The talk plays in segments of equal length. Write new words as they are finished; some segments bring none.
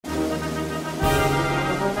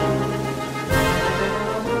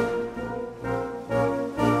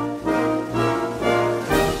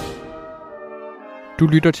Du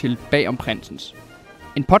lytter til Bag om Prinsens.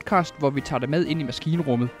 En podcast, hvor vi tager dig med ind i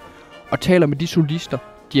maskinrummet og taler med de solister,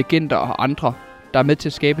 dirigenter og andre, der er med til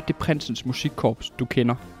at skabe det Prinsens musikkorps, du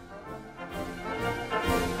kender.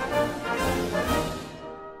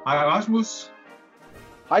 Hej Rasmus.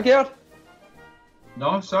 Hej Gert.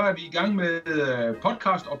 Nå, så er vi i gang med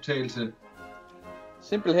podcastoptagelse.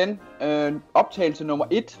 Simpelthen optagelse nummer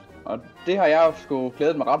 1, og det har jeg jo sgu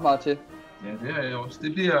glædet mig ret meget til. Ja, det har jeg også.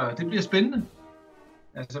 Det bliver spændende.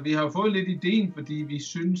 Altså, vi har jo fået lidt ideen, fordi vi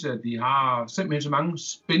synes, at vi har simpelthen så mange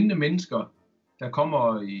spændende mennesker, der kommer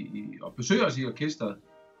og besøger os i orkestret.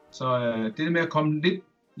 Så det med at komme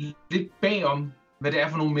lidt bagom, hvad det er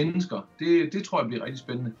for nogle mennesker, det tror jeg bliver rigtig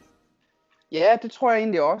spændende. Ja, det tror jeg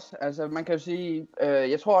egentlig også. Altså, man kan jo sige,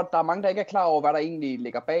 jeg tror, at der er mange, der ikke er klar over, hvad der egentlig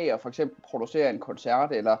ligger bag, og for eksempel producerer en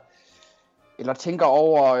koncert, eller tænker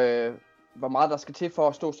over, hvor meget der skal til for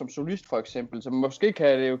at stå som solist, for eksempel. Så måske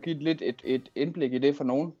kan det jo give lidt et indblik i det for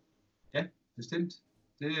nogen. Ja, bestemt.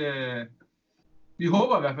 Vi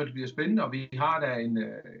håber i hvert fald, det bliver spændende, og vi har da en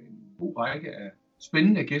god række af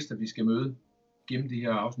spændende gæster, vi skal møde gennem de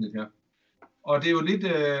her afsnit her. Og det er jo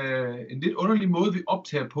en lidt underlig måde, vi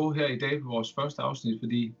optager på her i dag på vores første afsnit,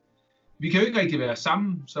 fordi vi kan jo ikke rigtig være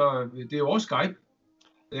sammen, så det er jo også Skype.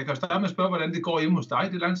 Jeg kan jo starte med at spørge, hvordan det går hjemme hos dig.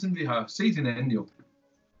 Det er lang siden, vi har set hinanden jo.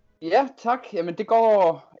 Ja, tak. Jamen, det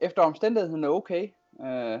går efter omstændighederne okay.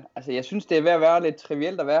 Altså, jeg synes, det er ved at være lidt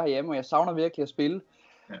trivielt at være herhjemme, og jeg savner virkelig at spille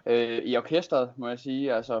i orkestret, må jeg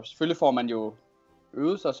sige. Altså, selvfølgelig får man jo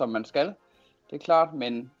øvet sig, som man skal. Det er klart,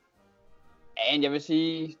 men jeg vil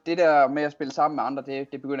sige, det der med at spille sammen med andre,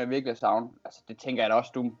 det begynder jeg virkelig at savne. Altså, det tænker jeg da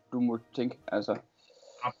også, du må tænke. Altså.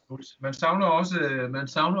 Absolut. Man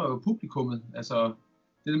savner jo publikummet. Altså,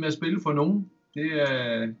 det der med at spille for nogen, det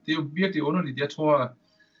er jo virkelig underligt. Jeg tror,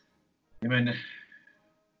 jamen,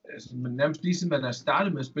 altså, nærmest lige siden man er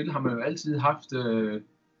startet med at spille, har man jo altid haft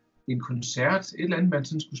en koncert, et eller andet, man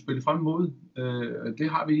sådan skulle spille frem mod. Det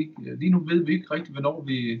har vi ikke. Lige nu ved vi ikke rigtigt, hvornår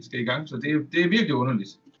vi skal i gang, så det er virkelig underligt.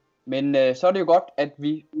 Men så er det jo godt, at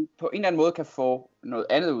vi på en eller anden måde kan få noget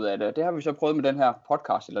andet ud af det. Det har vi så prøvet med den her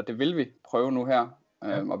podcast, eller det vil vi prøve nu her.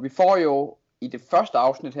 Ja. Og vi får jo i det første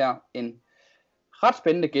afsnit her en ret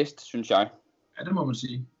spændende gæst, synes jeg. Ja, det må man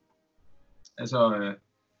sige. Altså,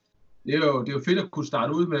 det er jo fedt at kunne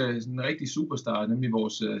starte ud med sådan en rigtig superstar, nemlig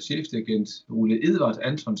vores chefdirigent Ole Edvard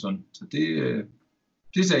Antonsson. Så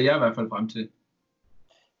det ser jeg i hvert fald frem til.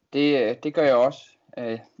 Det gør jeg også.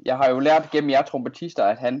 Jeg har jo lært gennem jer trompetister,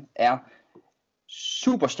 at han er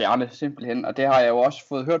superstjerne simpelthen, og det har jeg jo også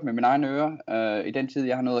fået hørt med mine egne ører i den tid,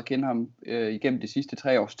 jeg har nået at kende ham igennem de sidste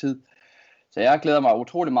 3 års tid. Så jeg glæder mig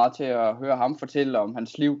utrolig meget til at høre ham fortælle om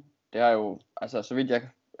hans liv. Det har jo, altså så vidt jeg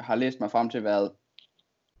har læst mig frem til, været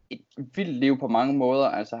et vildt liv på mange måder.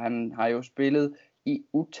 Altså han har jo spillet i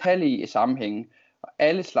utallige sammenhænge og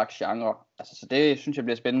alle slags genrer. Altså så det synes jeg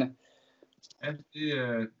bliver spændende. Ja,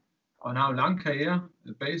 og han har jo en lang karriere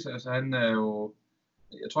bag sig. Altså han er jo,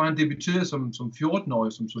 jeg tror han debuterede som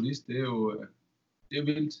 14-årig som solist. Det er jo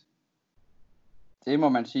vildt. Det må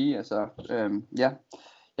man sige. Altså ja.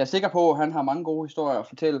 Jeg er sikker på, at han har mange gode historier at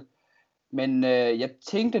fortælle. Men jeg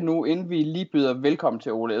tænkte nu, inden vi lige byder velkommen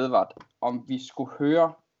til Ole Edvard, om vi skulle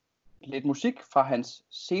høre lidt musik fra hans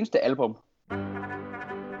seneste album.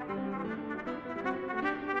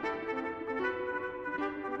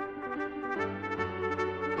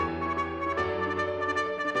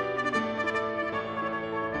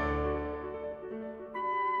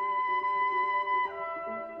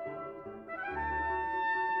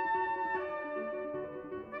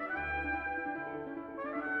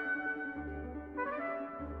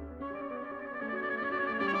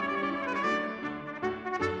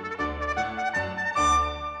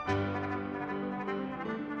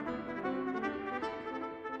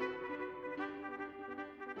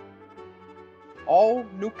 Og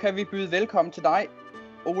nu kan vi byde velkommen til dig,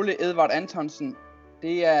 Ole Edvard Antonsson.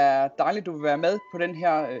 Det er dejligt, du vil være med på den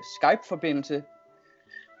her Skype-forbindelse.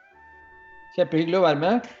 Kjempehyggelig at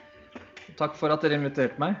være med. Tak for at dere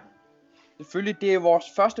inviterede mig. Selvfølgelig, det er vores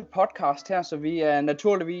første podcast her, så vi er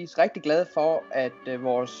naturligvis rigtig glade for, at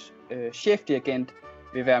vores chefdirigent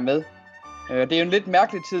vil være med. Det er jo en lidt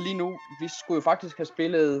mærkelig tid lige nu. Vi skulle jo faktisk have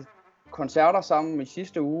spillet koncerter sammen i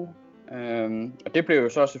sidste uge. Og det blev jo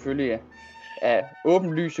så selvfølgelig af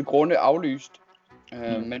åbenlyse grunde aflyst.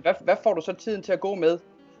 Men hvad får du så tiden til at gå med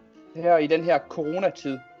her i den her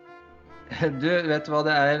coronatid? Du vet hvad,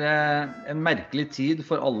 det er en mærkelig tid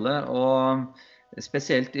for alle, og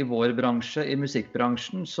specielt i vår branche, i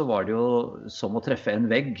musikbranchen, så var det jo som at træffe en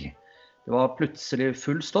vægg. Det var pludselig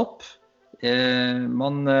full stopp.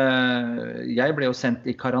 Jeg blev jo sendt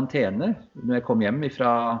i karantæne når jeg kom hjem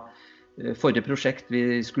fra forrige prosjekt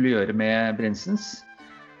vi skulle gjøre med Brinsens.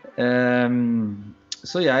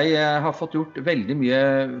 Så jeg har fått gjort veldig mye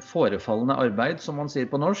forefallende arbeid, som man sier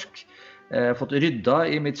på norsk. Jeg har fått rydda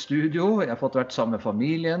i mitt studio, jeg har fått vært sammen med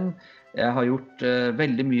familien. Jeg har gjort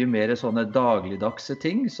veldig mye mer sånne dagligdagse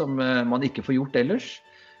ting som man ikke får gjort ellers.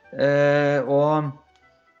 Og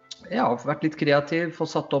jeg har vært litt kreativ,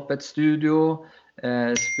 fått satt opp et studio,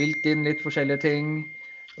 spilt inn litt forskjellige ting.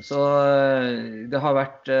 Så det har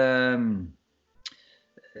vært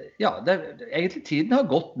egentlig tiden har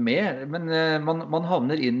gått med, men man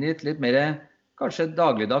havner inn i et litt mer kanskje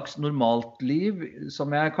dagligdags normalt liv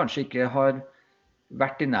som jeg kanskje ikke har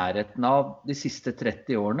vært i nærheten av de siste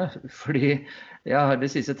 30 årene, fordi jeg har de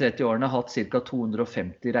siste 30 årene hatt ca.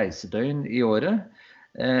 250 reisedøgn i året.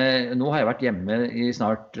 Nå har jeg vært hjemme i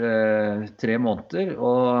snart 3 måneder,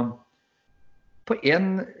 og på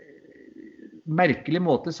en merkelig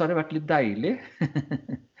måte så har det vært litt deilig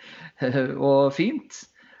og fint,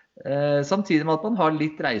 samtidig med at man har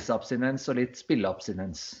litt reiseabstinens og litt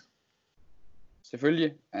spilleabstinens.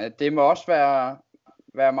 Selvfølgelig. Det må også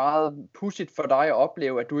være meget pudsigt for dig at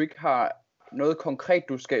opleve, at du ikke har noget konkret,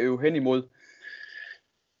 du skal øve hen imod.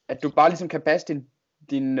 At du bare ligesom kan passe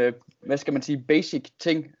din hvad skal man sige, basic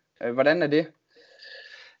ting. Hvordan det?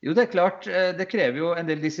 Jo, det klart. Det krever jo en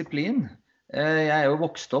del disiplin. Jeg jo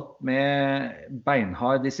vokst opp med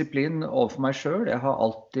beinhard disiplin overfor meg selv. Jeg har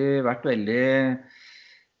alltid vært veldig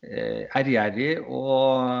ærgjerrig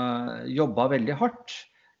og jobbet veldig hardt.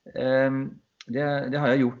 Det har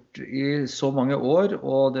jeg gjort i så mange år,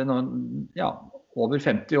 og det er nå, over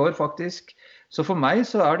 50 år faktisk. Så for meg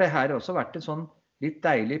så har det her også vært en sånn litt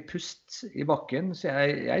deilig pust i bakken, så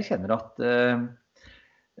jeg kjenner at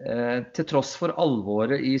til tross for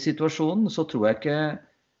alvoret i situasjonen, så tror jeg ikke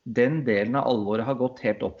den delen av alvoret har gått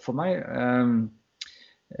helt opp for meg. Men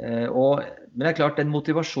det er klart, den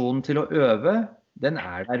motivasjonen til å øve, den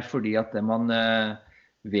der fordi at man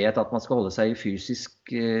vet at man skal holde seg i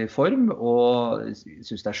fysisk form, og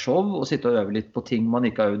synes det show å sitte og øve litt på ting man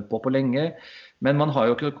ikke har øvd på lenge. Men man har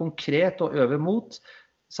jo ikke noe konkret å øve mot.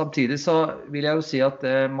 Samtidig så vil jeg jo si at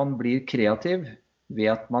man blir kreativ ved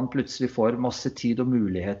at man plutselig får masse tid og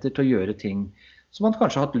muligheter til å gjøre ting som man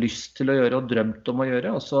kanskje har hatt lyst til å gjøre og drømt om å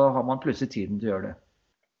gjøre, og så har man plutselig tiden til å gjøre det.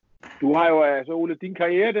 Du har jo, altså Ole, din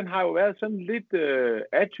karriere, den har jo været sådan lidt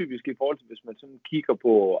atypisk i forhold til, hvis man sådan kigger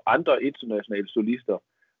på andre internationale solister.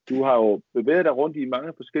 Du har jo bevæget dig rundt i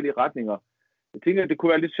mange forskellige retninger. Jeg tænker, at det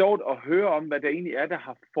kunne være lidt sjovt at høre om, hvad det egentlig der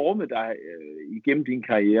har formet dig igennem din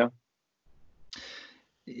karriere.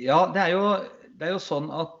 Ja, det er jo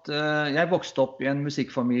sånn at jeg vokste opp i en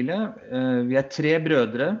musikkfamilie. Vi 3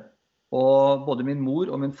 brødre, og både min mor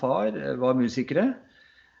og min far var musikere.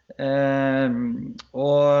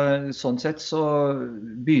 Og sånn sett så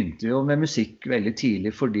begynte vi jo med musikk veldig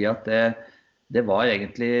tidlig, fordi at det var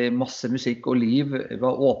egentlig masse musikk og liv. Det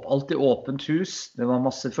var alltid åpent hus, det var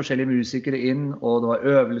masse forskjellige musikere inn, og det var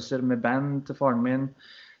øvelser med band til faren min,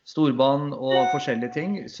 storband og forskjellige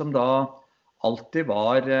ting, som da alltid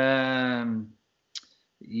var det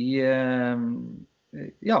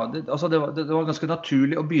var ganske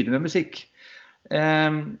naturlig å begynne med musikk.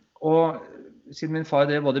 Og siden min far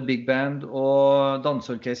drev både big band og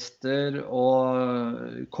danseorkester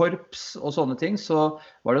og korps og sånne ting, så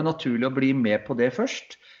var det naturlig å bli med på det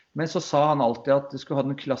først. Men så sa han alltid at du skulle ha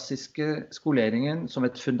den klassiske skoleringen som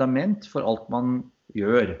et fundament for alt man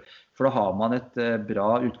gjør. For da har man et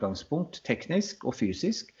bra utgangspunkt, teknisk og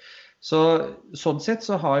fysisk. Sånn sett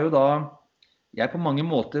så har jo da jeg på mange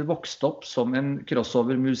måter vokst opp som en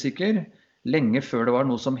crossover-musiker, lenge før det var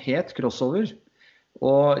noe som het crossover.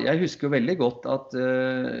 Og jeg husker jo veldig godt at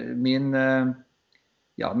min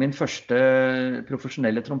første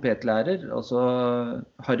profesjonelle trompetlærer, altså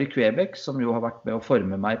Harry Kvebek, som jo har vært med å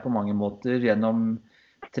forme meg på mange måter gjennom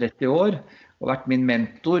 30 år, og vært min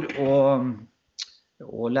mentor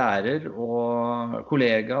og lærer og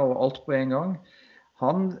kollega og alt på en gang,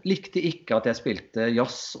 han likte ikke at jeg spilte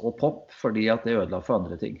jazz og pop, fordi at det ødela for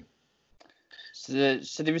andre ting.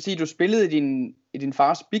 Så det vil sige, at du spillede i din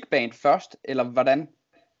fars big band først, eller hvordan?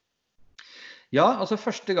 Ja, altså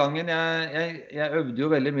første gangen jeg øvde jo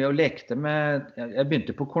veldig mye og lekte med, jeg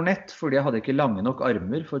begynte på kornett, fordi jeg hadde ikke lange nok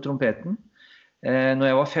armer for trompeten, når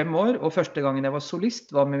jeg var 5 år, og første gangen jeg var solist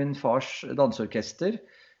var med min fars danseorkester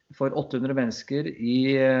for 800 mennesker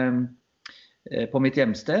på mitt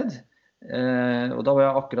hjemsted, og da var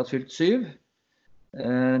jeg akkurat fylt 7.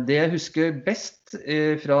 Det jeg husker best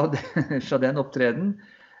fra den opptreden,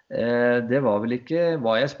 det var vel ikke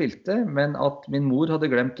hva jeg spilte, men at min mor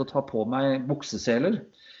hadde glemt å ta på meg bukseseler.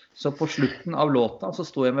 Så på slutten av låta så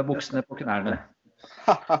sto jeg med buksene på knærne.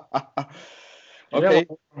 Okay.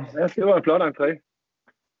 Ja, det var en flot entré.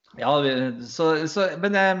 Ja,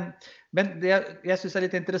 men det, jeg synes det er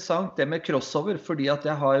litt interessant det med crossover, fordi at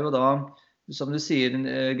jeg har jo da, som du sier,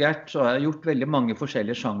 Gert, så har jeg gjort veldig mange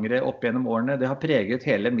forskjellige sjangere opp gjennom årene. Det har preget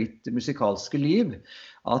hele mitt musikalske liv,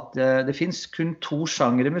 at det finnes kun 2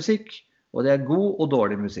 sjangere musikk, og det er god og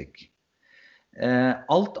dårlig musikk.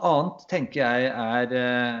 Alt annet tenker jeg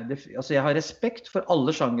altså jeg har respekt for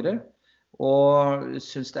alle sjangere, og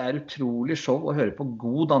synes det er utrolig show å høre på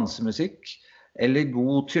god dansemusikk, eller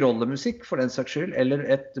god trollemusikk for den saks skyld, eller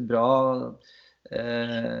et bra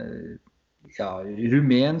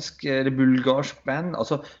rumensk eller bulgarsk band.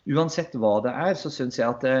 Altså uansett hva det er, så synes jeg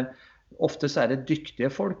at ofte så er det dyktige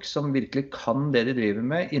folk som virkelig kan det de driver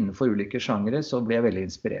med innenfor ulike sjangere, så blir jeg veldig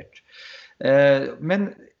inspirert.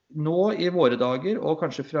 Men nå i våre dager, og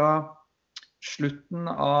kanskje fra slutten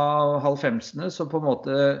av 90-tallet, så på en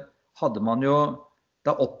måte hadde man jo,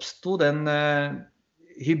 da oppstod den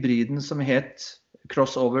hybriden som het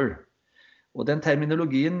crossover. Og den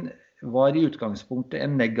terminologien var i utgangspunktet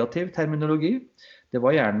en negativ terminologi. Det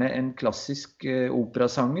var gjerne en klassisk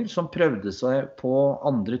operasanger som prøvde seg på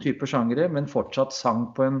andre typer sjangere, men fortsatt sang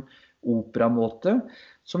på en operamåte,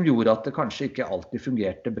 som gjorde at det kanskje ikke alltid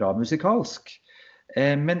fungerte bra musikalsk.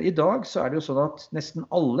 Men i dag så er det jo sånn at nesten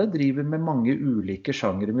alle driver med mange ulike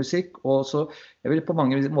sjangere musikk, og så jeg vil på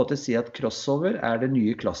mange måter si at crossover er det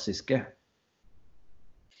nye klassiske.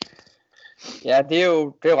 Ja, det er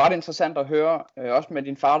jo ret interessant at høre, også med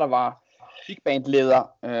din far, der var big band-leder.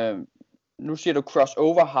 Nu siger du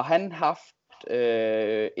crossover. Har han haft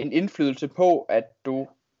en indflydelse på, at du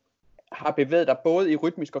har bevæget dig både i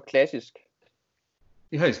rytmisk og klassisk?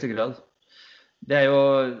 I høyeste grad. Det er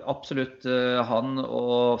jo absolutt han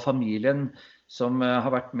og familien som har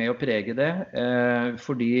vært med å prege det,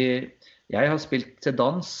 fordi jeg har spilt til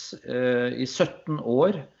dans i 17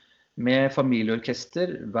 år, med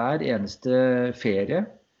familieorkester hver eneste ferie,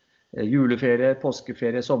 juleferie,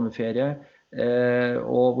 påskeferie, sommerferie,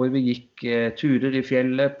 og hvor vi gikk turer i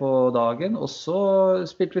fjellet på dagen, og så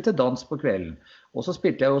spilte vi til dans på kvelden. Og så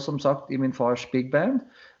spilte jeg jo som sagt i min fars big band,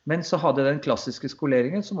 men så hadde jeg den klassiske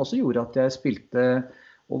skoleringen som også gjorde at jeg spilte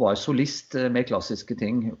og var solist med klassiske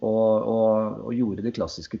ting, og gjorde de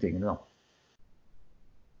klassiske tingene da.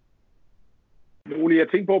 Ole, jeg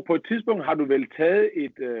tænker på et tidspunkt har du vel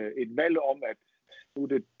taget et valg om, at nu er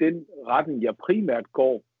det den retten, jeg primært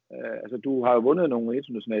går. Altså, du har jo vundet nogle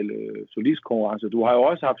internationale solistkonkurrencer. Du har jo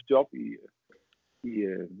også haft job i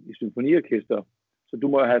symfoniorkester. Så du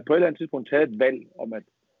må have på et eller andet tidspunkt taget et valg om, at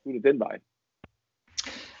nu er det den vej.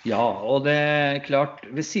 Ja, og det er klart,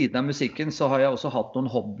 ved siden av musikken så har jeg også hatt noen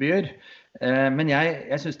hobbyer. Men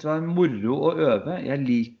jeg synes det var moro å øve. Jeg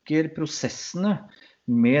liker prosessene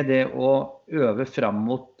med det å øve frem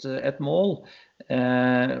mot et mål.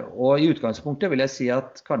 Og i utgangspunktet vil jeg si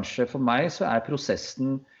at kanskje for meg så er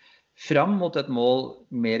prosessen frem mot et mål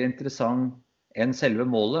mer interessant enn selve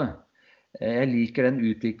målet. Jeg liker den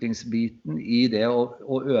utviklingsbiten i det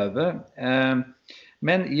å øve.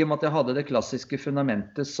 Men i og med at jeg hadde det klassiske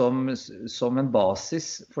fundamentet som en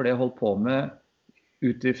basis for det jeg holdt på med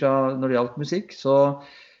utifra når det gjaldt musikk, så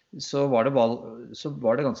var det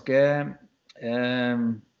ganske...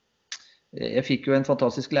 Jeg fikk jo en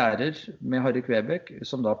fantastisk lærer med Harry Kvebek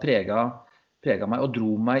som da preget meg og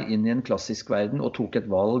dro meg inn i en klassisk verden og tok et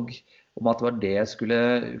valg om at det var det jeg skulle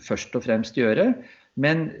først og fremst gjøre.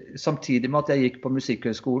 Men samtidig med at jeg gikk på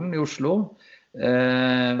Musikkhøgskolen i Oslo,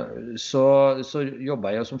 så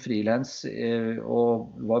jobbet jeg som freelance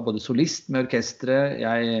og var både solist med orkestre.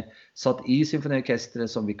 Jeg satt i symfoniorkestret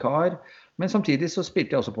som vikar, men samtidig så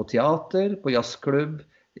spilte jeg også på teater, på jazzklubb,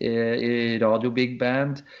 i radio big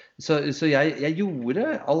band, så jeg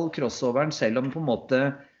gjorde all crossoveren selv om på en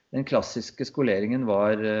måte den klassiske skoleringen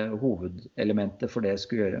var hovedelementet for det jeg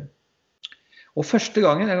skulle gjøre. Og første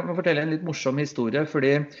gangen, jeg kan fortelle en litt morsom historie,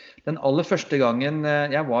 fordi den aller første gangen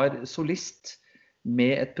jeg var solist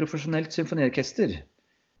med et profesjonelt symfoniorkester,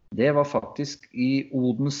 det var faktisk i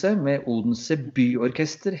Odense, med Odense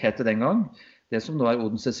Byorkester, het det den gang, det som nå er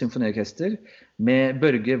Odense Symfoniorkester, med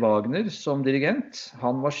Børge Wagner som dirigent.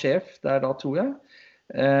 Han var sjef der da, tror jeg.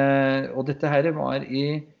 Og dette her var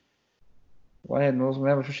i, hva er det nå som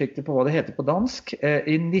jeg var forsiktig på hva det heter på dansk,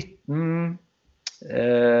 i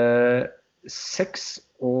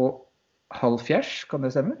 1976, kan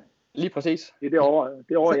det stemme? Lige præcis. Det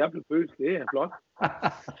år jeg blev født, det er flot.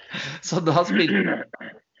 Så da spilte jeg.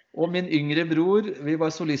 Og min yngre bror, vi var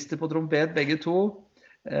solister på trompet begge to,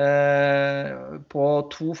 på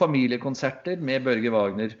 2 familiekonserter med Børge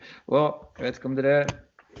Wagner. Og jeg vet ikke om jeg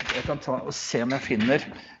kan ta og se om jeg finner,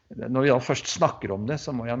 når jeg først snakker om det,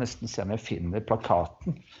 så må jeg nesten se om jeg finner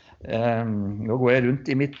plakaten. Nå går jeg rundt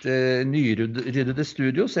i mitt nyryddede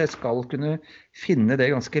studio, så jeg skal kunne finne det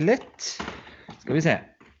ganske lett. Skal vi se.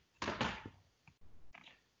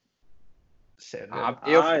 Ser du? Ja,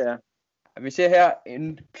 det er jo, vi ser her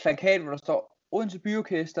en plakat, hvor der står Odense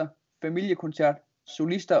Byorkester, familiekoncert,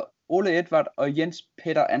 solister Ole Edvard og Jens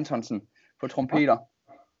Peter Antonsen på trompeter.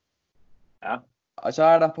 Ja. Og så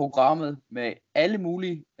er der programmet med alle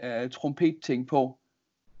mulige trompetting på.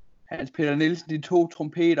 Hans Peter Nielsen, de 2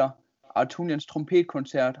 trompeter, Artunians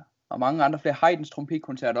trompetkoncert, og mange andre flere. Haydns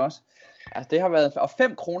trompetkoncert også. Altså det har været, og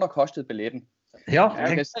 5 kroner kostede billetten. Ja,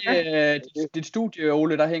 Jeg kan se dit studie,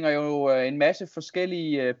 Ole, der hænger jo en masse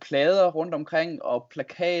forskellige plader rundt omkring, og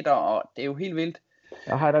plakater, og det er jo helt vildt.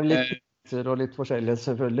 Ja, her er litt og litt forskjellig,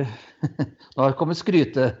 selvfølgelig. Nå kommer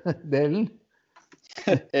skrytedelen.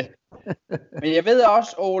 Men jeg ved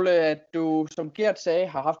også, Ole, at du, som Gert sagde,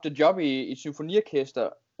 har haft et job i symfoniorkester.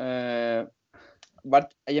 Jeg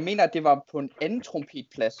mener, at det var på en anden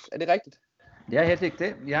trompetplads. Er det rigtigt? Det er helt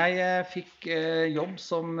riktig. Jeg fikk jobb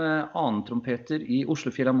som annen trompeter i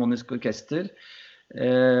Oslo Philharmonisk Orkester,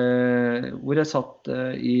 hvor jeg satt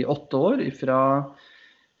i 8 år, fra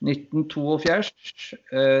 1972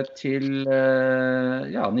 til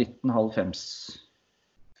 1990.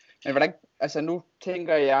 Men hvordan, altså nu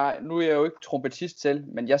tænker jeg, nu er jeg jo ikke trompetist selv,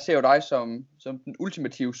 men jeg ser jo dig som den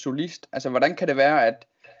ultimative solist. Altså hvordan kan det være, at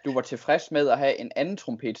du var tilfreds med at have en anden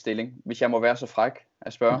trompetstilling, hvis jeg må være så fræk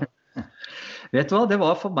at spørge? Vet du hva, det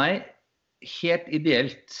var for meg helt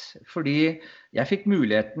ideelt, fordi jeg fikk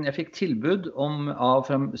muligheten, jeg fikk tilbud av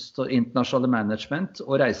internasjonale management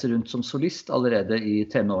å reise rundt som solist allerede i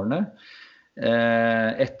tenårene,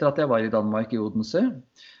 etter at jeg var i Danmark i Odense.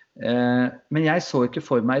 Men jeg så ikke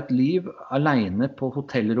for meg et liv alene på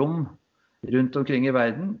hotellrom rundt omkring i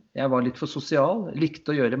verden. Jeg var litt for sosial,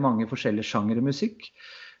 likte å gjøre mange forskjellige sjangere musikk.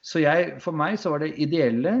 Så for meg så var det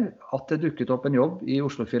ideelle at det dukket opp en jobb i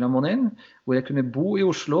Oslo Philharmonien, hvor jeg kunne bo i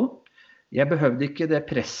Oslo. Jeg behøvde ikke det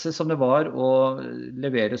presset som det var å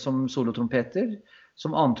levere som solotrompeter,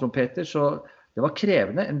 som annentrompeter, så det var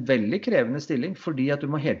krevende, en veldig krevende stilling, fordi at du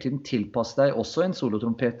må hele tiden tilpasse deg også en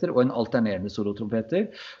solotrompeter og en alternerende solotrompeter.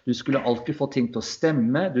 Du skulle alltid få ting til å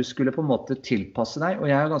stemme, du skulle på en måte tilpasse deg, og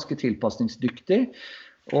jeg er ganske tilpasningsdyktig,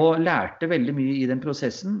 og lærte veldig mye i den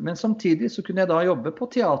prosessen, men samtidig så kunne jeg da jobbe på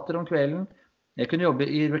teater om kvelden, jeg kunne jobbe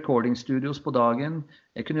i recording studios på dagen,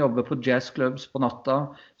 jeg kunne jobbe på jazzclubs på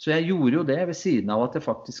natta, så jeg gjorde jo det ved siden av at jeg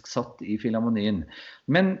faktisk satt i Philharmonien.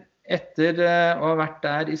 Men etter å ha vært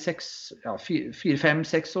der i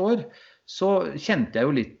 4-5-6 år, så kjente jeg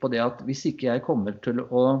jo litt på det at hvis ikke jeg kommer til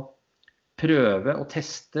å prøve å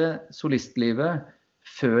teste solistlivet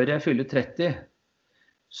før jeg fyller 30,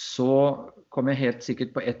 så kommer jeg helt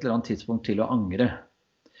sikkert på et eller annet tidspunkt til å angre.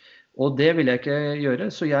 Og det ville jeg ikke gjøre,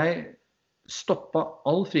 så jeg stoppet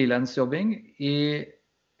all frilansjobbing i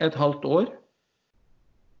et halvt år,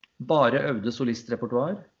 bare øvde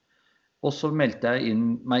solistrepertoar, og så meldte jeg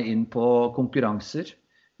meg inn på konkurranser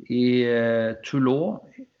i Toulon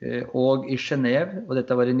og i Genève, og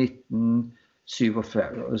dette var i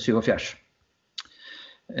 1947.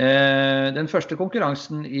 Den første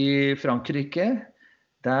konkurransen i Frankrike,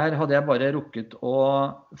 der hadde jeg bare rukket å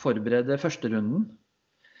forberede første runden.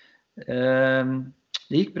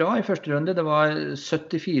 Det gikk bra i første runde, det var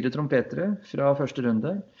 74 trompetere fra første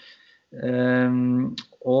runde.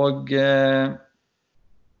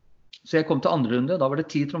 Så jeg kom til andre runde, da var det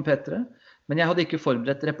 10 trompetere, men jeg hadde ikke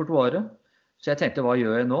forberedt repertoaret, så jeg tenkte, hva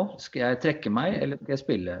gjør jeg nå? Skal jeg trekke meg, eller skal jeg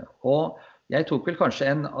spille? Og jeg tok vel kanskje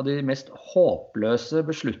en av de mest håpløse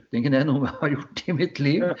beslutningene jeg noen gang har gjort i mitt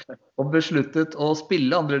liv, og besluttet å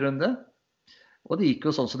spille andre runde. Og det gikk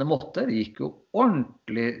jo sånn som det måtte, det gikk jo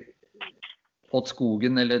ordentlig åt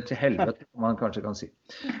skogen, eller til helvete, som man kanskje kan si.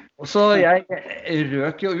 Og så jeg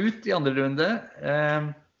røk jo ut i andre runde.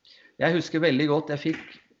 Jeg husker veldig godt, jeg fikk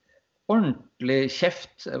ordentlig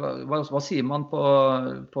kjeft. Hva sier man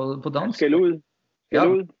på dansk? Skjell ut. Ja,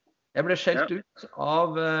 jeg ble skjelt ut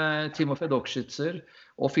av Timofey Doksitzer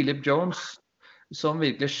og Philip Jones, som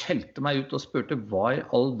virkelig skjelte meg ut og spurte hva i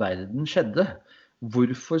all verden skjedde.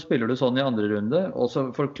 Hvorfor spiller du sånn i andre runde? Og så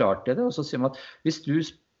forklarte jeg det, og så sier man at hvis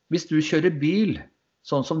du kjører bil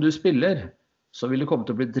sånn som du spiller, så vil du komme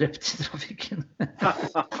til å bli drept i trafikken.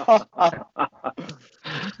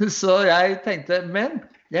 Så jeg tenkte, men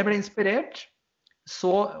jeg ble inspirert.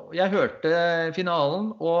 Så jeg hørte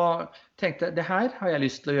finalen og tenkte, det her har jeg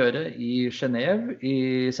lyst til å gjøre i Genève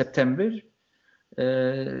i september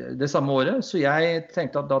det samme året. Så jeg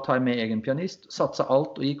tenkte at da tar jeg med egen pianist, satset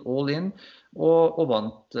alt og gikk all in og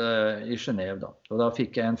vant i Genève da. Og da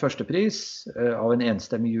fikk jeg en førstepris av en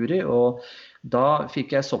enstemmig jury, og da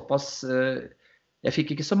fikk jeg såpass Jeg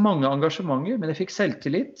fikk ikke så mange engasjementer, men jeg fikk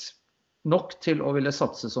selvtillit nok til å ville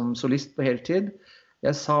satse som solist på heltid.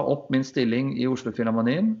 Jeg sa opp min stilling i Oslo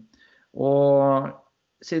Filharmonien, og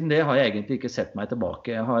siden det har jeg egentlig ikke sett meg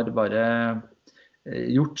tilbake. Jeg har bare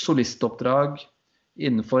gjort solistoppdrag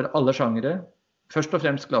innenfor alle sjangere. Først og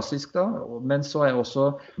fremst klassisk da, men så er jeg også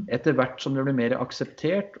etter hvert som det blir mer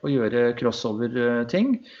akseptert å gjøre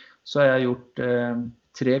crossover-ting, så har jeg gjort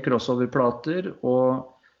 3 crossover-plater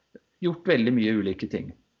og gjort veldig mye ulike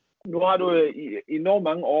ting. Nu har du i enormt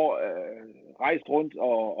mange år rejst rundt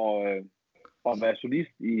og været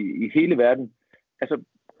solist i hele verden. Altså,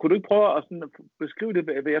 kunne du ikke prøve at sådan beskrive det?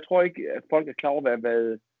 Jeg tror ikke, at folk er klar over,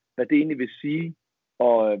 hvad det egentlig vil sige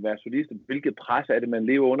at være solist. Hvilket pres er det, man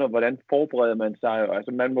lever under? Hvordan forbereder man sig?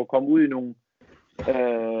 Altså, man må komme ud i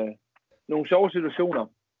nogle sjove situationer.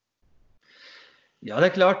 Ja,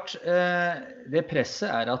 det er klart. Det presset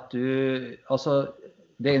er at altså,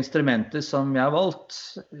 det instrumentet som jeg har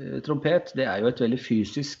valgt, trompet, det er jo et veldig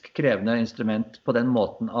fysisk krevende instrument på den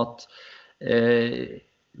måten at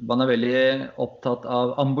man er veldig opptatt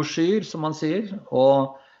av embouchure, som man sier,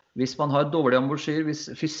 og hvis man har dårlig embouchure, hvis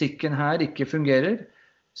fysikken her ikke fungerer,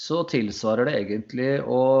 så tilsvarer det egentlig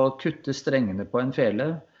å kutte strengene på en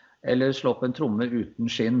fele, eller slå på en tromme uten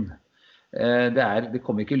skinn. Det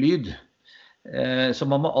kommer ikke lyd. Så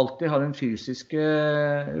man må alltid ha den fysiske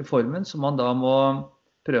formen, som man da må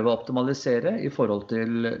prøve å optimalisere i forhold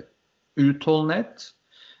til utholdenhet,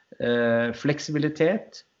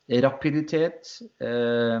 fleksibilitet, rapiditet,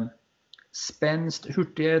 spenst,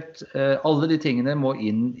 hurtighet, alle de tingene må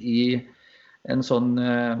inn i en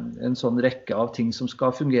sånn rekke av ting som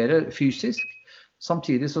skal fungere fysisk.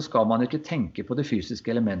 Samtidig så skal man ikke tenke på det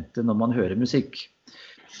fysiske elementet når man hører musikk.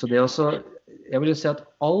 Så det også, jeg vil jo si at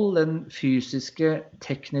all den fysiske,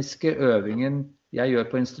 tekniske øvingen jeg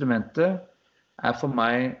gjør på instrumentet, er for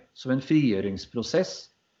meg som en frigjøringsprosess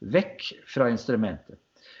vekk fra instrumentet.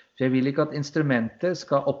 For jeg vil ikke at instrumentet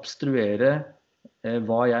skal obstruere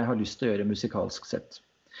hva jeg har lyst til å gjøre musikalsk sett.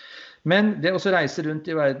 Men det å reise rundt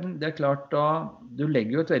i verden, det er klart da, du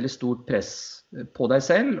legger jo et veldig stort press på deg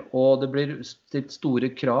selv, og det blir stilt store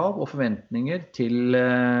krav og forventninger til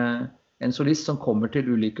en solist som kommer til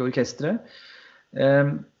ulike orkestre.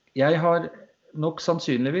 Jeg har nok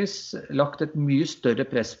sannsynligvis lagt et mye større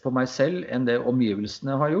press på meg selv enn det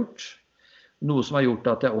omgivelsene har gjort. Noe som har gjort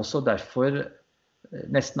at jeg også derfor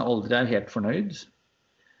nesten aldri er helt fornøyd.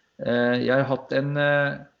 Jeg har hatt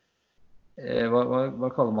hva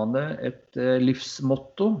kaller man det? Et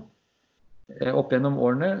livsmotto opp gjennom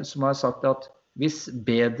årene som har sagt at hvis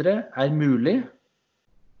bedre er mulig,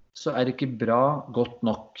 så er det ikke bra godt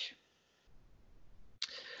nok.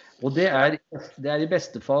 Og det er i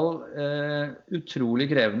beste fall utrolig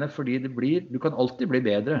krevende, fordi du kan alltid bli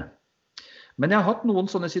bedre. Men jeg har hatt noen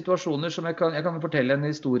sånne situasjoner som jeg kan fortelle en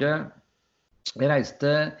historie. Jeg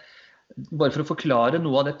reiste bare for å forklare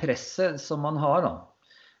noe av det presset som man har da.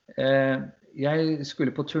 Jeg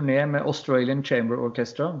skulle på turné med Australian Chamber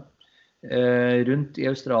Orchestra rundt i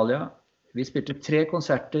Australia. Vi spilte 3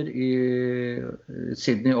 konserter i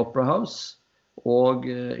Sydney Opera House og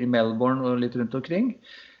i Melbourne og litt rundt omkring.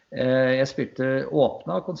 Jeg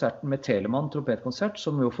åpnet konserten med Telemann trompetkonsert,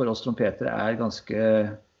 som jo for oss trompetere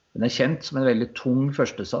den er kjent som en veldig tung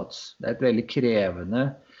førstesats. Det er et veldig krevende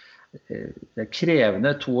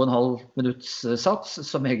 2,5 minutts sats,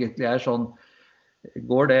 som egentlig er sånn,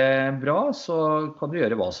 går det bra, så kan du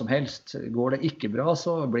gjøre hva som helst. Går det ikke bra,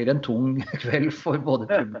 så blir det en tung kveld for både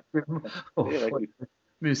publikum og for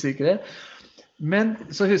musikere. Men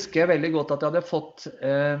så husker jeg veldig godt at jeg hadde fått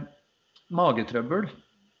magetrøbbel,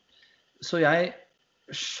 så jeg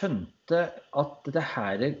skjønte at det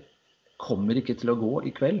her kommer ikke til å gå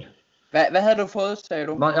i kveld. Hvad havde du fået,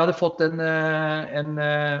 sagde du? Jeg hadde fått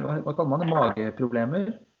hva kaller man det,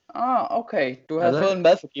 mageproblemer. Okay. Du havde fået en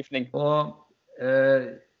madforgiftning. Og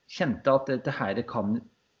kjente at dette her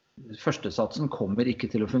førstesatsen kommer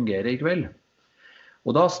ikke til å fungere i kveld.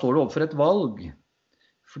 Og da står du opp for et valg.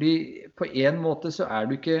 Fordi på en måte så er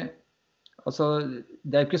du ikke, altså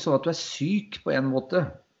det er jo ikke sånn at du er syk på en måte.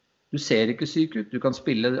 Du ser ikke syk ut, du kan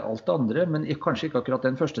spille alt det andre, men kanskje ikke akkurat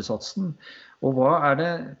den førstesatsen. Og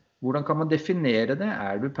hvordan kan man definere det?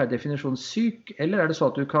 Er du per definisjon syk, eller er det så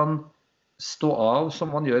at du kan stå av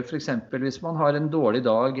som man gjør for eksempel hvis man har en dårlig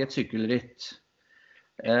dag i et sykkelritt?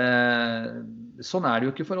 Sånn er det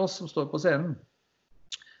jo ikke for oss som står på scenen.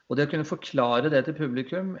 Og det å kunne forklare det til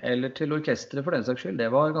publikum, eller til orkestret for den saks skyld, det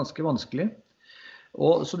var ganske vanskelig.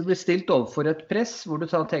 Så du blir stilt overfor et press hvor du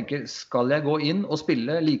tenker, skal jeg gå inn og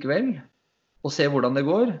spille likevel, og se hvordan det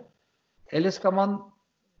går, eller skal man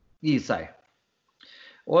gi seg?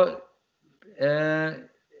 Og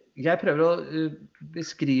jeg prøver å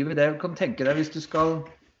beskrive det. Du kan tenke deg hvis du skal,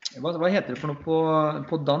 hva heter det for noe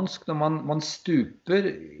på dansk når man stuper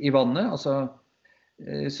i vannet, altså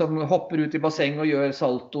som hopper ut i basseng og gjør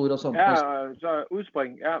saltoer og sånt. Ja, så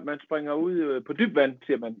udspring. Ja, man springer ud på dybt vand,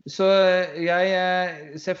 siger man. Så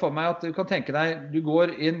jeg ser for meg at du kan tenke deg, du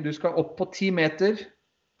går inn, du skal opp på 10 meter,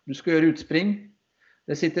 du skal gjøre utspring.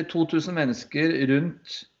 Det sitter 2000 mennesker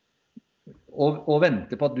rundt og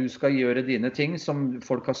venter på at du skal gjøre dine ting som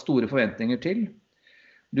folk har store forventninger til.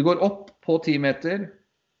 Du går opp på 10 meter,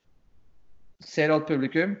 ser alt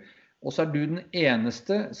publikum, og så er du den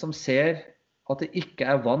eneste som ser at det ikke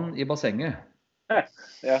er vann i bassenget.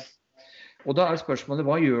 Ja. Og da er spørsmålet,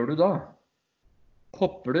 hva gjør du da?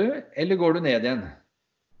 Hopper du, eller går du ned igjen?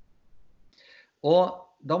 Og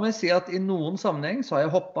da må jeg si at i noen sammenheng så har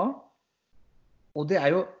jeg hoppet, og det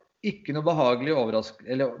er jo ikke noe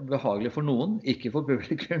behagelig for noen, ikke for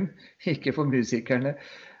publikum, ikke for musikerne.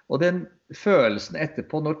 Og den følelsen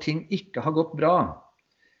etterpå når ting ikke har gått bra,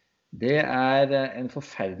 det er en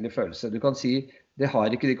forferdelig følelse. Du kan si, det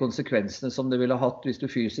har ikke de konsekvensene som det ville hatt hvis du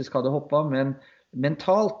fysisk hadde hoppet, men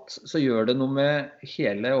mentalt så gjør det noe med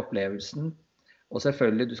hele opplevelsen. Og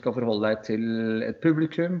selvfølgelig, du skal forholde deg til et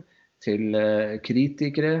publikum, til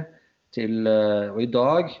kritikere, og i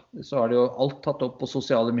dag så har det jo alt tatt opp på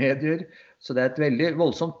sosiale medier, så det er et veldig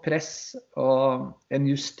voldsomt press og en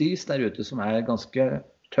justis der ute som er ganske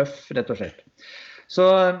tøff, rett og slett. Så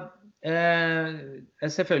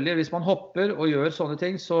selvfølgelig, hvis man hopper og gjør sånne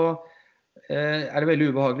ting, så er det veldig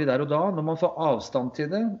ubehagelig der og da. Når man får avstand til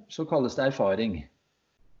det, så kalles det erfaring.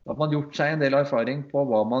 Da har man gjort seg en del erfaring på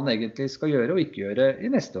hva man egentlig skal gjøre og ikke gjøre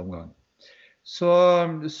i neste omgang. Så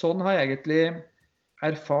sånn har jeg egentlig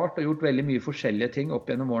erfart og gjort veldig mye forskjellige ting opp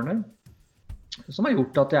gjennom årene, som har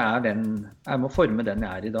gjort at jeg er med å forme den jeg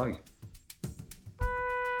er i dag.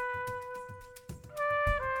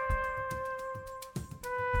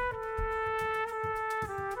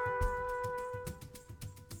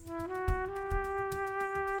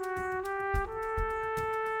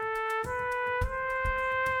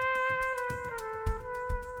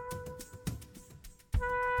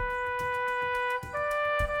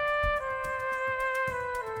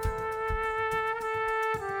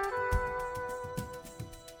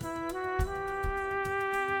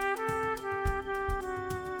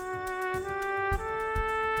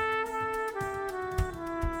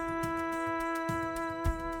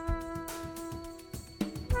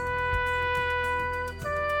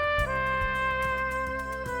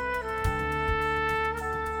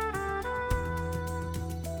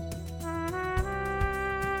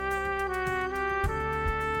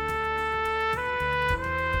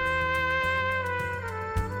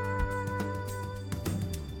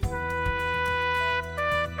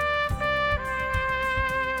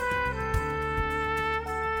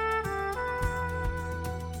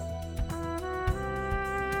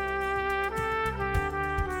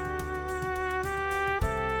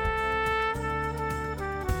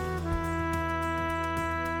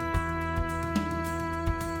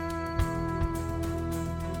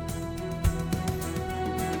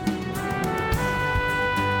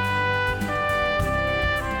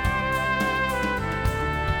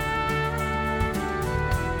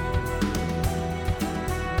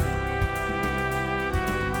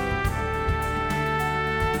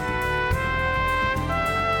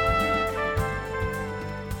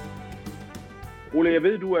 Ole, jeg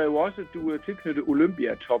ved, du er jo også tilknyttet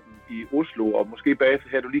Olympiatoppen i Oslo, og måske bagefter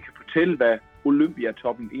her, du lige kan fortælle, hvad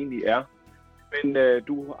Olympiatoppen egentlig er. Men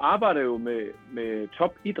du arbejder jo med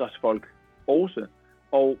topidrætsfolk også,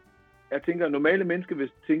 og jeg tænker, at normale mennesker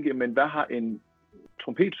vil tænke, men hvad har en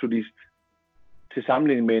trompetsolist til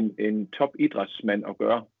sammenligning med en topidrætsmand at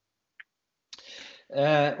gøre?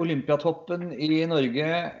 Olympiatoppen i Norge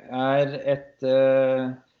er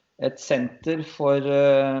et senter for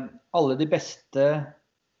alle de beste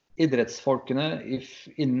idrettsfolkene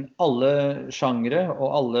innen alle genre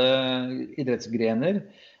og alle idrettsgrener,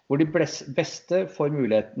 hvor de beste får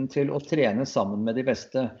muligheten til å trene sammen med de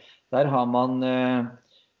beste. Der har man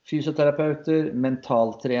fysioterapeuter,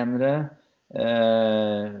 mentaltrenere,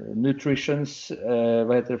 nutritions,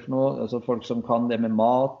 hva heter det for noe? Altså folk som kan det med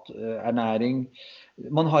mat, ernæring.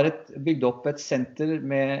 Man har bygd opp et senter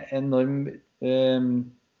med enorm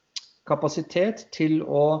kapasitet til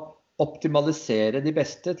å optimalisere de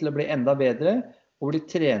beste, til å bli enda bedre, og hvor de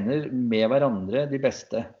trener med hverandre de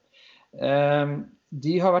beste.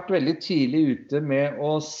 De har vært veldig tidlig ute med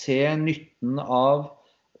å se nytten av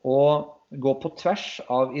å gå på tvers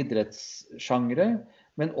av idrettssjangre,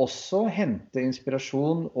 men også hente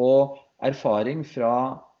inspirasjon og erfaring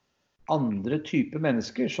fra andre typer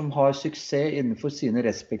mennesker som har suksess innenfor sine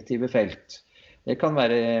respektive felt. Det kan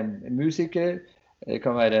være musiker, det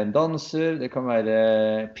kan være en danser, det kan være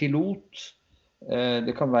pilot,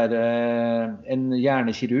 det kan være en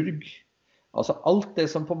hjernekirurg. Altså alt det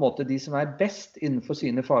som på en måte de som er best innenfor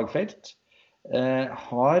sine fagfelt,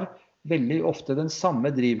 har veldig ofte den samme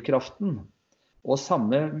drivkraften og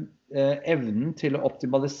samme evnen til å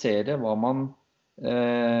optimalisere hva man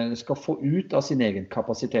skal få ut av sin egen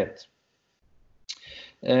kapasitet.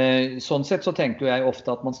 Sånn sett så tenker jeg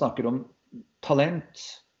ofte at man snakker om talent,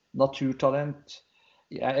 naturtalent.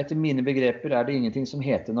 Etter mine begreper er det ingenting som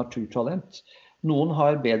heter naturtalent. Noen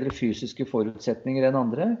har bedre fysiske forutsetninger enn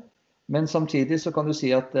andre, men samtidig så kan du si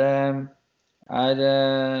at det er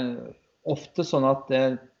ofte sånn at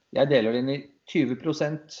jeg deler det inn i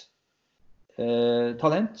 20%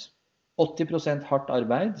 talent, 80% hardt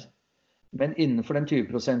arbeid, men innenfor den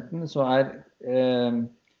 20% så er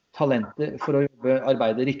talentet for å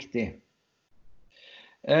arbeide riktig.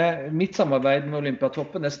 Mitt samarbeid med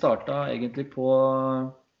Olympiatoppen, det startet egentlig på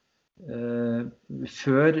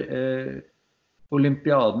før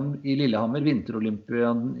olympiaden i Lillehammer,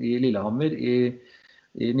 vinterolympiaden i Lillehammer i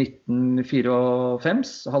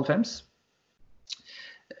 1994-95.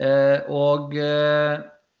 Og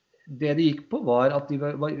det de gikk på var at de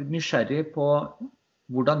var nysgjerrige på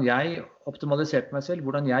hvordan jeg optimaliserte meg selv,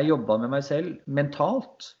 hvordan jeg jobbet med meg selv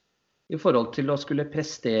mentalt i forhold til å skulle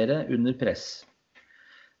prestere under press.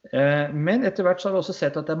 Men etter hvert så har vi også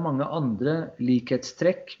sett at det er mange andre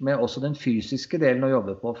likhetstrekk med også den fysiske delen å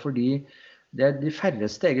jobbe på, fordi det er de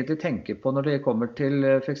færreste egentlig tenker på når det kommer til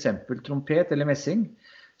for eksempel trompet eller messing,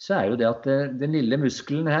 så er jo det at den lille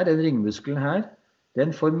muskelen her, den ringmuskelen her,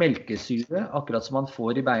 den får melkesyre akkurat som man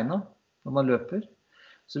får i beina når man løper.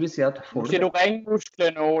 Så vi sier at Nu siger du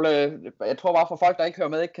ringmusklen, Ole. Jeg tror bare for folk, der ikke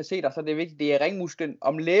hører med, ikke kan se dig, så er det vigtigt, det er ringmusklen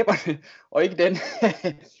om læberne, og ikke den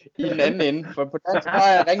i den anden ende. For på dansk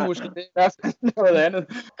er ringmusklen, det er noget andet.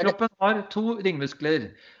 Kroppen har 2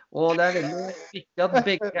 ringmuskler, og det er veldig viktig at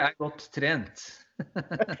begge er godt trent.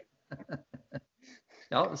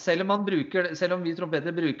 Ja, selv om vi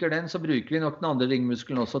trompeter bruker den, så bruker vi nok den andre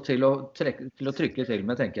ringmuskelen også til å trykke til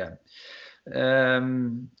med, tenker jeg.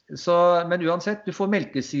 Men uansett, du får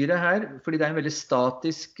melkesyre her, fordi det er en veldig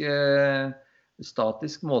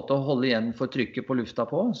statisk måte å holde igjen for trykket på lufta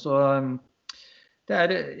på. Så det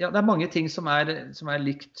er mange ting som er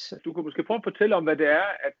likt. Du kan måske prøve å fortelle om hva det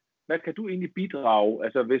er, hvad kan du egentlig bidrage?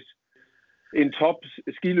 Altså hvis en topp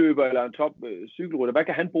skiløber eller en topp cykelrytter, hva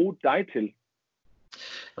kan han bruke deg til?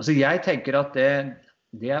 Altså jeg tenker at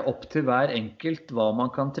det er opp til hver enkelt hva man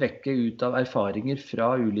kan trekke ut av erfaringer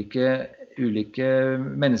fra ulike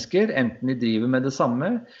mennesker, enten de driver med det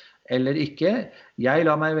samme eller ikke. Jeg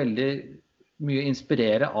lar meg veldig mye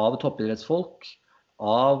inspirere av toppidrettsfolk,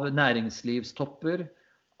 av næringslivstopper,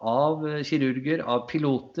 av kirurger, av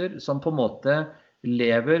piloter, som på en måte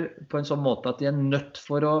lever på en sånn måte at de er nødt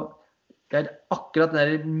for å, det er akkurat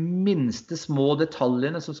de minste små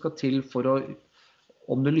detaljene som skal til for å,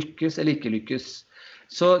 om det lykkes eller ikke lykkes.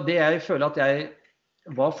 Så det jeg føler at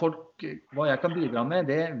hva jeg kan bidra med,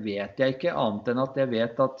 det vet jeg ikke, annet enn at jeg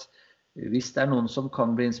vet at hvis det er noen som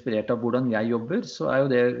kan bli inspirert av hvordan jeg jobber, så er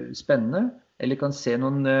jo det spennende, eller kan se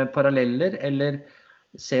noen paralleller, eller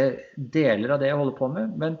se deler av det jeg holder på med.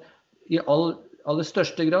 Men i aller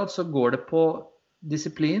største grad så går det på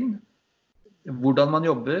disiplin, hvordan man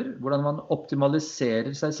jobber, hvordan man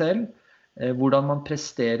optimaliserer seg selv, hvordan man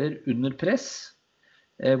presterer under press,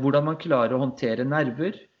 hvordan man klarer å håndtere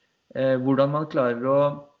nerver, hvordan man klarer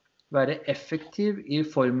å være effektiv i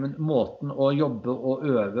formen, måten å jobbe og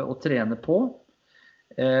øve og trene på,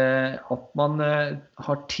 at man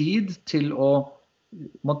har tid til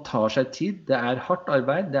man tar seg tid, det er hardt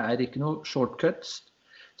arbeid, det er ikke noe shortcuts,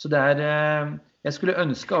 så det jeg skulle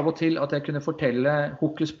ønske av og til at jeg kunne fortelle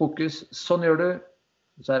hokus pokus, sånn gjør du,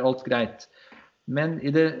 så er alt greit, men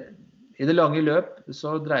i det lange løp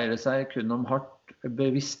så dreier det seg kun om hardt,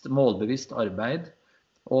 målbevisst arbeid,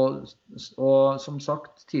 og som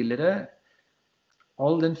sagt tidligere,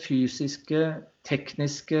 all den fysiske,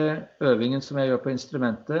 tekniske øvingen som jeg gjør på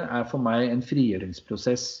instrumentet er for meg en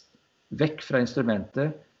frigjøringsprosess vekk fra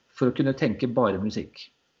instrumentet for å kunne tenke bare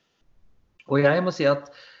musikk. Og jeg må si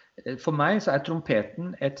at for meg så er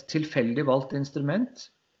trompeten et tilfeldig valgt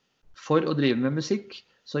instrument for å drive med musikk,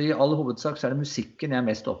 så i all hovedsak så er det musikken jeg er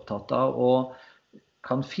mest opptatt av, og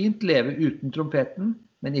kan fint leve uten trompeten,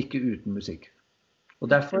 men ikke uten musikk. Og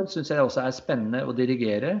derfor synes jeg det også er spennende å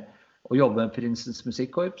dirigere og jobbe med Prinsens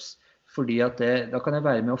Musikkorps, fordi at da kan jeg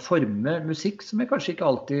være med å forme musikk som jeg kanskje ikke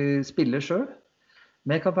alltid spiller selv,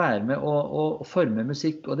 men jeg kan være med og forme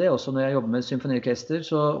musikk. Og det er også når jeg jobber med symfoniorkester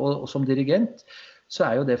og som dirigent, så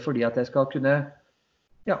er jo det fordi at jeg skal kunne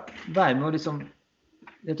være med å liksom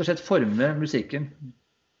rett og slett forme musikken.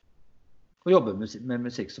 Og jobbe med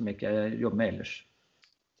musikk som ikke jeg jobber med ellers.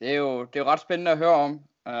 Det er jo ret spændende at høre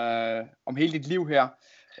om hele dit liv her,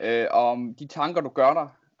 og om de tanker, du gør dig.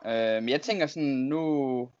 Men jeg tænker sådan,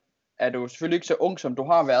 nu er du selvfølgelig ikke så ung, som du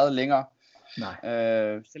har været længere. Nej.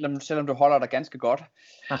 Selvom du holder dig ganske godt.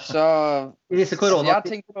 Så I disse corona. Jeg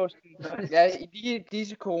tænker på, i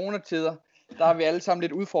disse coronatider, der er vi alle sammen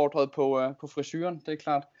lidt udfordret på frisyren, det er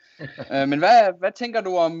klart. Men hvad tænker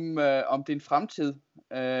du om din fremtid?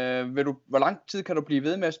 Hvor lang tid kan du blive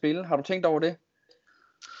ved med at spille? Har du tænkt over det?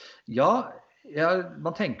 Ja,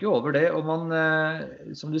 man tenker jo over det, og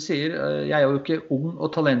man, som du sier, jeg er jo ikke ung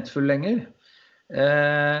og talentfull lenger.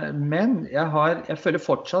 Men jeg føler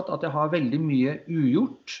fortsatt at jeg har veldig mye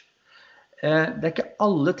ugjort. Det er ikke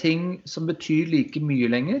alle ting som betyr like mye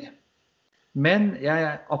lenger, men jeg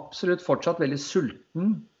er absolutt fortsatt veldig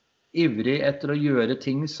sulten, ivrig etter å gjøre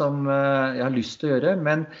ting som jeg har lyst til å gjøre,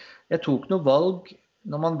 men jeg tok noen valg.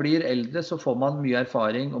 Når man blir eldre så får man mye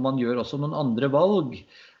erfaring, og man gjør også noen andre valg.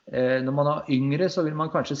 Når man er yngre så vil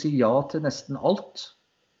man kanskje si ja til nesten alt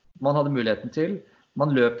man hadde muligheten til.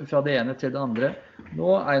 Man løper fra det ene til det andre.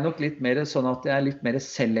 Nå er jeg nok litt mer sånn at jeg er litt mer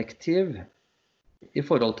selektiv i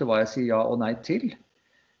forhold til hva jeg sier ja og nei til.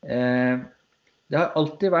 Det har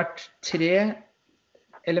alltid vært 3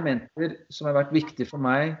 elementer som har vært viktige for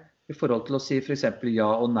meg i forhold til å si for eksempel ja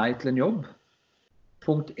og nei til en jobb.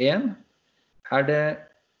 Punkt 1, er det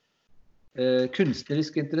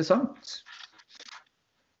kunstnerisk interessant,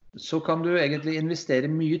 så kan du egentlig investere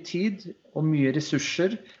mye tid og mye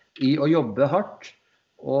ressurser i å jobbe hardt,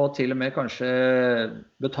 og til og med kanskje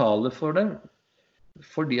betale for det,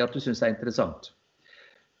 fordi at du synes det er interessant.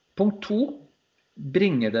 Punkt 2,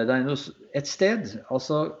 bringer det deg et sted?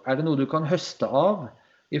 Altså, er det noe du kan høste av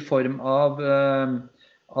i form av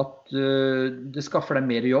at det skaffer deg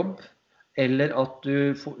mer jobb, eller at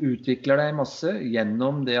du utvikler deg masse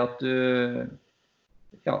gjennom det at du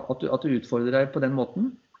utfordrer deg på den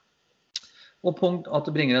måten? Og at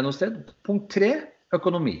det bringer deg noe sted. Punkt 3,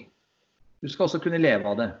 økonomi. Du skal også kunne leve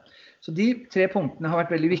av det. Så de 3 punktene har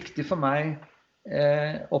vært veldig viktige for meg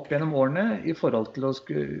opp gjennom årene i forhold til å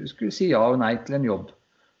skulle si ja og nei til en jobb.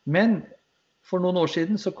 Men for noen år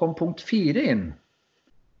siden så kom punkt 4 inn,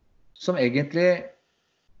 som egentlig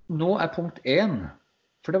nå er punkt 1,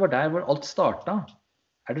 for det var der hvor alt startet.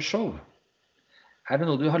 Er det show? Er det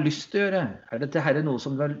noe du har lyst til å gjøre? Er dette noe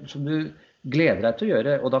som du gleder deg til å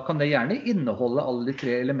gjøre? Og da kan det gjerne inneholde alle de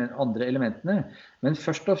 3 andre elementene. Men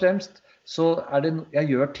først og fremst så er det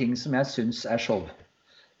jeg gjør ting som jeg synes er show.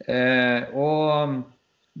 Og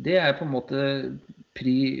det er på en måte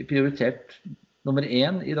prioritert nummer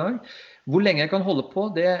 1 i dag. Hvor lenge jeg kan holde på,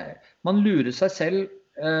 man lurer seg selv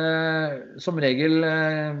som regel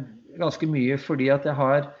ganske mye, fordi at jeg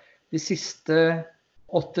har de siste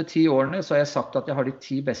 8-10 årene, så har jeg sagt at jeg har de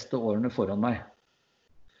 10 beste årene foran meg.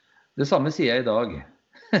 Det samme sier jeg i dag.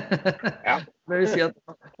 Ja. Det vil si at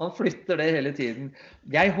man flytter det hele tiden.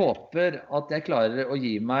 Jeg håper at jeg klarer å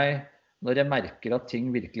gi meg når jeg merker at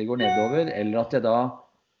ting virkelig går nedover, eller at jeg da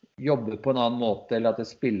jobber på en annen måte, eller at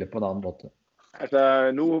jeg spiller på en annen måte.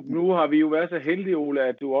 Altså, nu har vi jo været så heldige, Ole,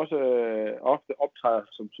 at du også ofte optræder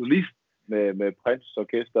som solist med Princes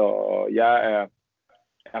Orkester, og jeg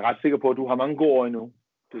er ret sikker på, at du har mange gode år endnu.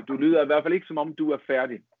 Du lyder i hvert fald ikke, som om du er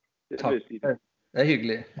færdig. Det vil jeg sige. Det er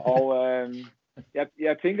hyggelig. Og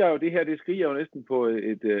jeg tænker jo, det her, det skriger jo næsten på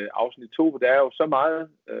et afsnit 2, hvor der er jo så meget,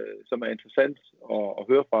 som er interessant at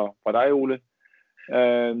høre fra dig, Ole.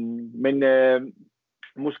 Men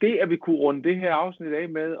måske at vi kunne runde det her afsnit af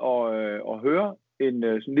med at høre en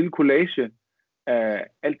sådan lille collage af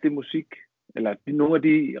alt det musik, eller nogle af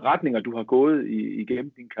de retninger, du har gået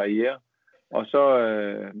igennem din karriere. Og så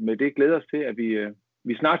med det glæder os til, at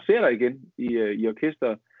vi snart ser dig igen i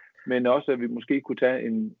orkestret, men også at vi måske kunne tage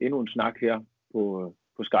endnu en snak her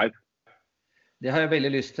på Skype. Det har jeg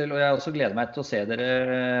veldig lyst til, og jeg også gleder meg til å se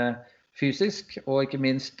dere fysisk, og ikke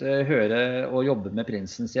minst høre og jobbe med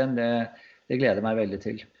Prinsens igjen. Det gleder meg veldig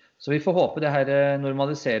til. Så vi får håpe det her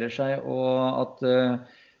normaliserer seg, og at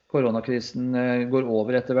koronakrisen går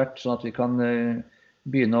over etter hvert, sånn at vi kan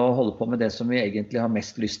begynne å holde på med det som vi egentlig har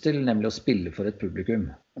mest lyst til, nemlig å spille for et publikum.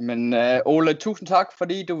 Men Ole, tusind tak,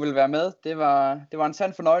 fordi du vil være med. Det var en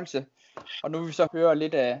sand fornøjelse. Og nu vil vi så høre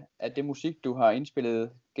lidt af det musik, du har indspillet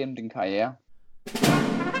gennem din karriere.